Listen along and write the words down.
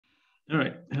All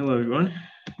right, hello everyone.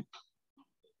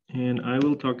 And I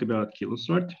will talk about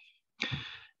KiloSort.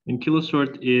 And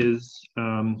KiloSort is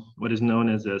what is known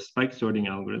as a spike sorting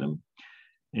algorithm.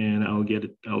 And I'll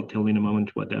tell you in a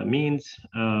moment what that means.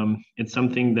 It's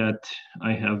something that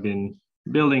I have been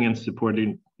building and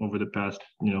supporting over the past,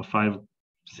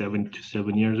 7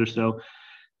 years or so.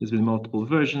 There's been multiple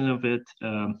versions of it.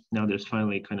 Now there's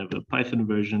finally kind of a Python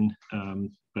version,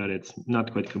 but it's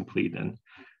not quite complete. And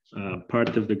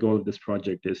part of the goal of this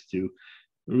project is to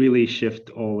really shift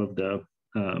all of the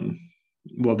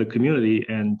community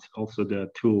and also the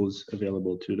tools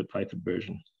available to the Python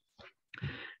version.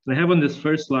 And I have on this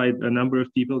first slide a number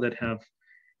of people that have,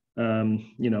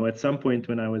 at some point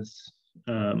when I was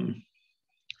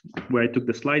where I took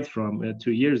the slides from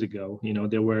 2 years ago,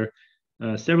 there were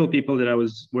several people that I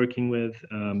was working with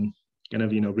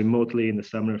remotely in the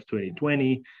summer of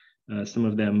 2020. Some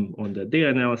of them on the data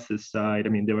analysis side. I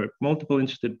mean, there were multiple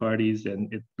interested parties,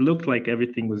 and it looked like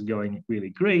everything was going really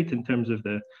great in terms of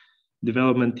the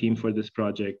development team for this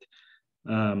project.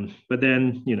 But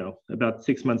then, about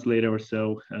 6 months later or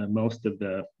so, most of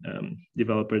the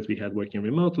developers we had working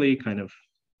remotely kind of,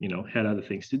 had other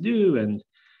things to do and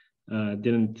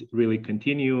didn't really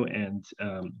continue. And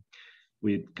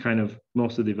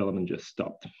most of the development just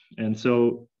stopped. And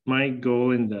so my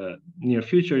goal in the near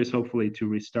future is hopefully to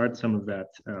restart some of that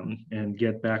and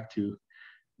get back to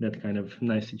that kind of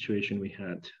nice situation we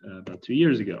had about 2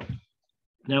 years ago.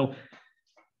 Now,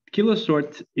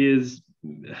 KiloSort is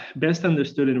best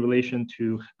understood in relation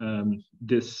to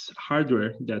this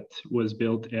hardware that was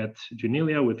built at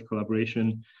Junilia with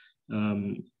collaboration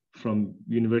from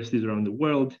universities around the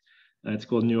world. It's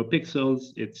called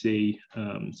NeuroPixels. It's a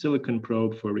silicon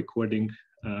probe for recording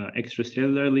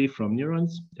extracellularly from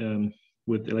neurons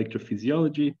with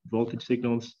electrophysiology, voltage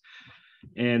signals.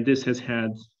 And this has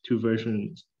had 2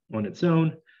 versions on its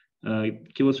own.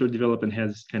 KiloSort development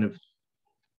has kind of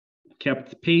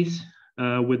kept pace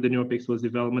with the NeuroPixels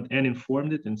development and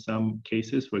informed it in some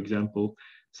cases. For example,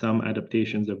 some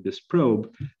adaptations of this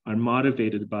probe are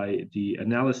motivated by the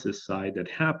analysis side that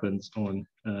happens on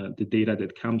the data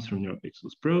that comes from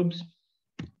NeuroPixels probes.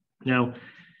 Now,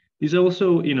 these are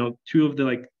also, 2 of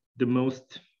the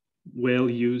most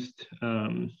well-used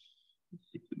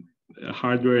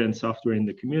hardware and software in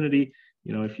the community.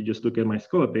 If you just look at my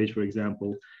Scholar page, for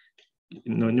example,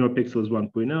 NeuroPixels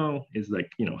 1.0 is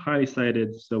highly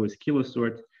cited. So is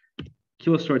KiloSort.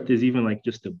 KiloSort is even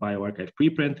just a bioRxiv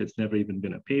preprint. It's never even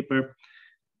been a paper.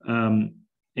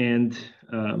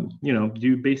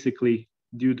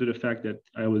 Due to the fact that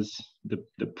I was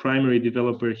the primary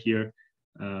developer here,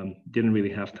 didn't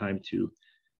really have time to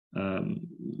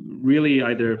really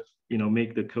either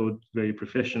make the code very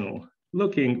professional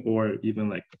looking or even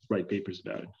write papers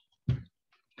about it.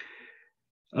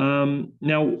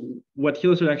 Now, what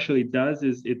KiloSort actually does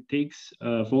is it takes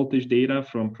voltage data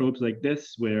from probes like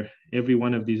this, where every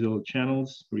one of these little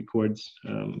channels records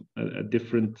a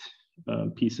different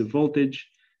piece of voltage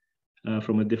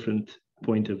from a different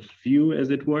point of view, as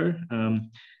it were.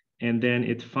 And then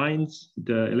it finds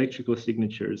the electrical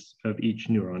signatures of each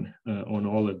neuron on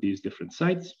all of these different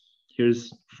sites.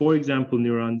 Here's 4 example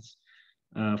neurons.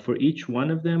 For each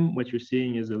one of them, what you're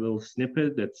seeing is a little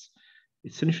snippet that's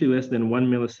essentially less than 1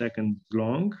 millisecond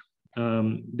long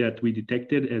that we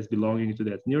detected as belonging to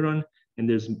that neuron. And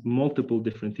there's multiple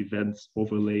different events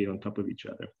overlaid on top of each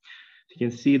other. You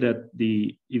can see that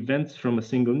the events from a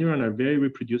single neuron are very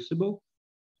reproducible.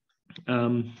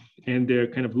 And they're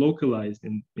kind of localized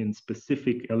in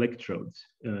specific electrodes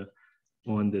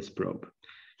on this probe.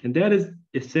 And that is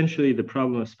essentially the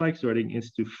problem of spike sorting,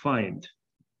 is to find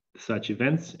such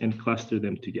events and cluster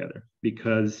them together,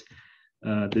 because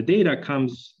the data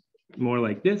comes more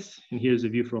like this. And here's a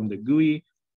view from the GUI.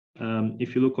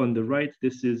 If you look on the right,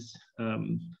 this is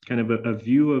kind of a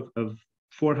view of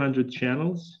 400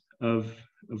 channels of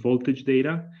voltage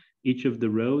data. Each of the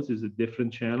rows is a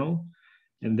different channel.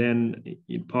 And then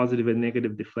positive and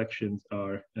negative deflections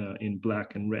are in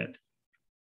black and red.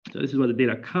 So this is what the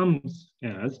data comes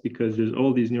as, because there's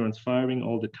all these neurons firing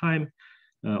all the time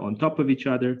on top of each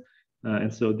other.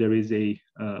 And so there is a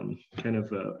kind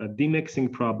of a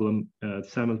demixing problem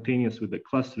simultaneous with a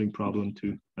clustering problem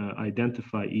to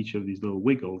identify each of these little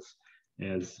wiggles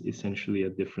as essentially a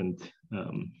different,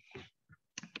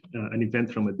 an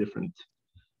event from a different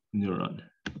neuron.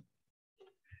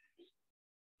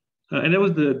 And that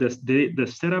was the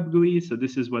setup GUI. So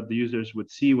this is what the users would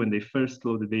see when they first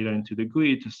load the data into the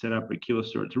GUI to set up a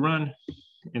KiloSort run.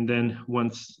 And then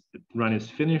once the run is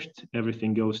finished,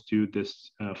 everything goes to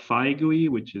this Phi GUI,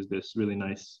 which is this really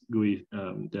nice GUI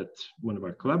that one of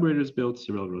our collaborators built,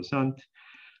 Cyril Rosant.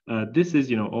 This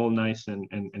is, all nice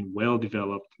and well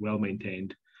developed, well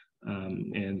maintained.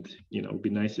 And it'd be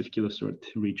nice if KiloSort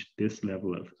reached this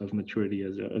level of maturity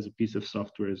as a piece of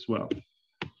software as well.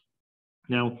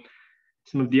 Now,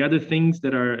 some of the other things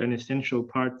that are an essential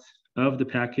part of the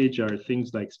package are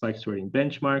things like spike sorting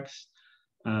benchmarks.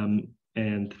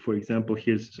 And for example,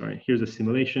 here's a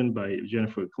simulation by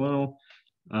Jennifer Colonel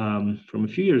from a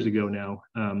few years ago now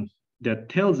that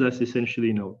tells us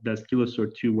essentially, does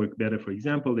KiloSort 2 work better, for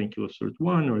example, than KiloSort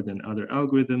 1 or than other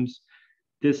algorithms?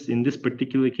 In this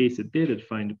particular case, it did. It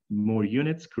find more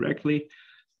units correctly.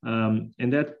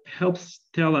 And that helps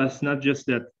tell us not just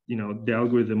that, the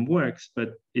algorithm works, but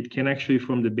it can actually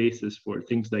form the basis for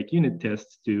things like unit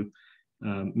tests to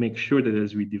make sure that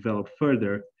as we develop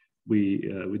further, we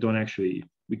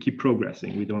keep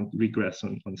progressing. We don't regress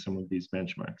on some of these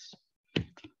benchmarks.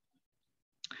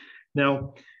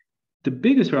 Now, the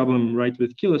biggest problem, right,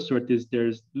 with KiloSort is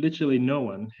there's literally no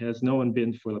one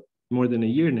been for more than a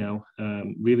year now,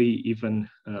 really even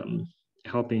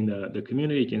helping the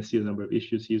community. You can see the number of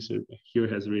issues here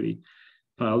has really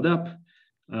piled up.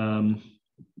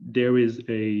 There is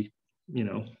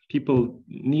people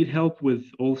need help with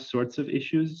all sorts of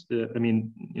issues.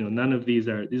 None of these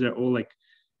are all like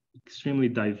extremely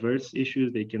diverse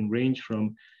issues. They can range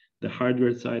from the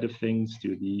hardware side of things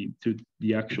to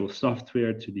the actual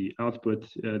software, to the output.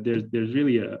 There's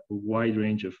really a wide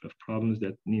range of problems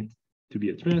that need to be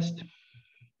addressed.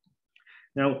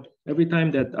 Now, every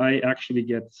time that I actually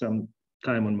get some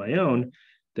time on my own,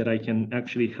 that I can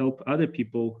actually help other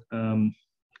people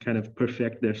kind of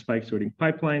perfect their spike sorting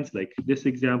pipelines, like this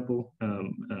example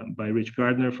by Rich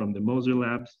Gardner from the Moser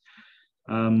Labs.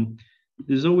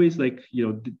 There's always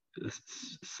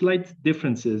slight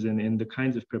differences in the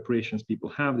kinds of preparations people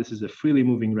have. This is a freely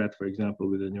moving rat, for example,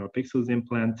 with a NeuroPixels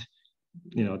implant.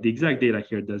 The exact data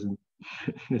here doesn't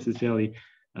necessarily,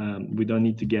 we don't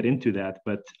need to get into that,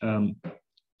 but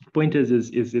point is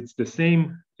it's the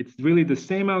same, it's really the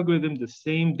same algorithm, the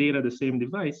same data, the same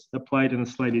device applied in a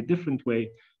slightly different way.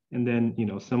 And then,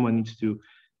 someone needs to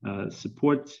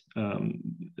support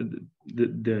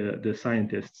the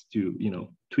scientists to,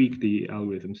 tweak the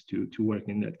algorithms to work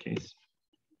in that case.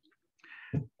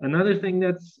 Another thing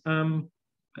that's,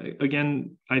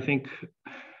 again, I think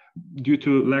due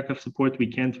to lack of support, we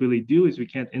can't really do is we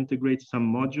can't integrate some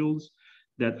modules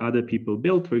that other people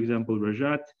built. For example,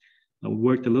 Rajat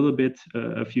worked a little bit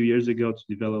a few years ago to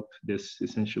develop this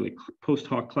essentially post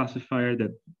hoc classifier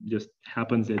that just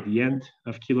happens at the end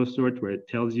of KiloSort, where it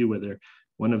tells you whether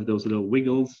one of those little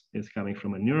wiggles is coming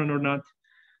from a neuron or not.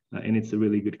 And it's a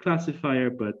really good classifier,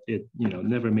 but it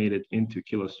never made it into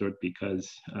KiloSort because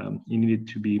it needed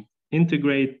to be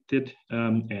integrated,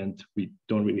 and we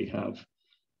don't really have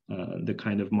the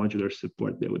kind of modular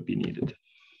support that would be needed.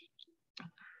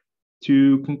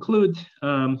 To conclude,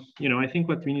 I think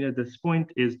what we need at this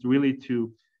point is really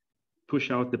to push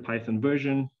out the Python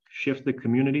version, shift the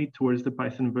community towards the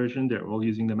Python version. They're all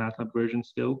using the MATLAB version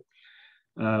still,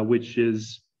 which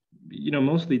is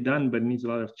mostly done, but needs a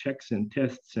lot of checks and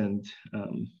tests and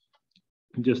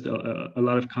just a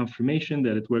lot of confirmation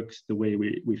that it works the way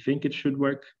we think it should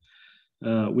work.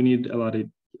 We need a lot of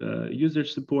user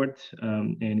support,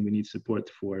 and we need support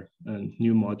for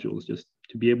new modules, just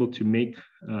to be able to make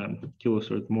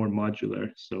KiloSort more modular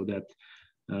so that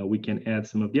we can add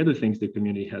some of the other things the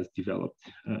community has developed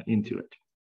into it.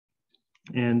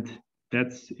 And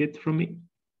that's it from me.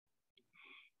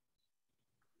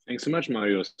 Thanks so much,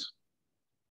 Marius.